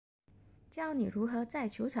教你如何在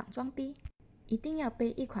球场装逼。一定要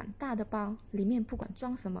背一款大的包，里面不管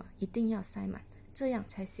装什么一定要塞满，这样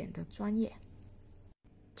才显得专业。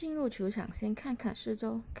进入球场先看看四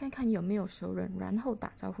周，看看有没有熟人，然后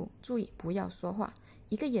打招呼，注意不要说话，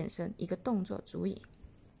一个眼神一个动作足矣。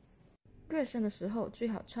热身的时候最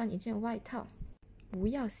好穿一件外套，不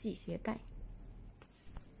要系鞋带。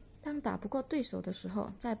当打不过对手的时候，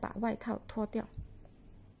再把外套脱掉。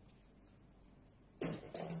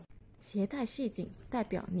鞋带系紧，代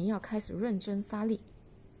表你要开始认真发力。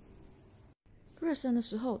热身的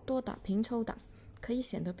时候多打平抽档，可以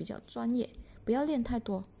显得比较专业，不要练太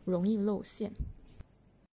多，容易露馅。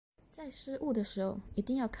在失误的时候，一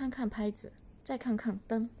定要看看拍子，再看看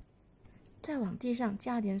灯，再往地上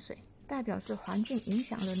加点水，代表是环境影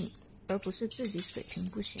响了你，而不是自己水平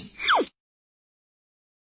不行。